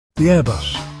The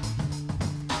Airbus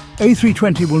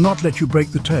A320 will not let you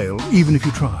break the tail, even if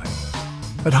you try.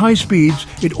 At high speeds,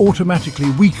 it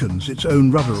automatically weakens its own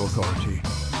rudder authority.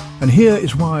 And here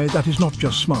is why that is not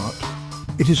just smart,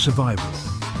 it is survival.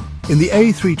 In the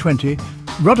A320,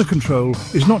 rudder control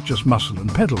is not just muscle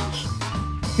and pedals.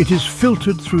 It is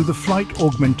filtered through the Flight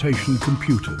Augmentation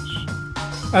Computers.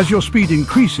 As your speed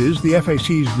increases, the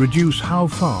FACs reduce how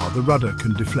far the rudder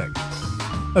can deflect.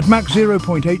 At Mach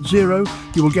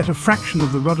 0.80, you will get a fraction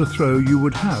of the rudder throw you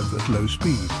would have at low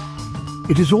speed.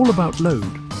 It is all about load.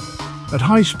 At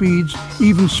high speeds,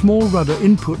 even small rudder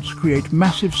inputs create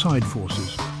massive side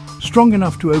forces, strong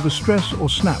enough to overstress or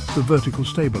snap the vertical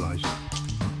stabilizer.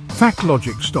 Fact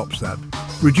logic stops that,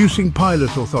 reducing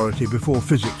pilot authority before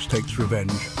physics takes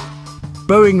revenge.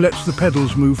 Boeing lets the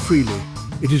pedals move freely.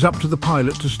 It is up to the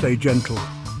pilot to stay gentle.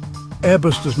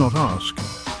 Airbus does not ask.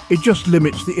 It just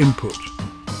limits the input.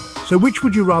 So which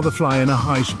would you rather fly in a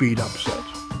high-speed upset?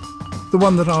 The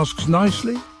one that asks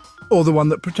nicely, or the one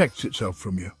that protects itself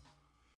from you?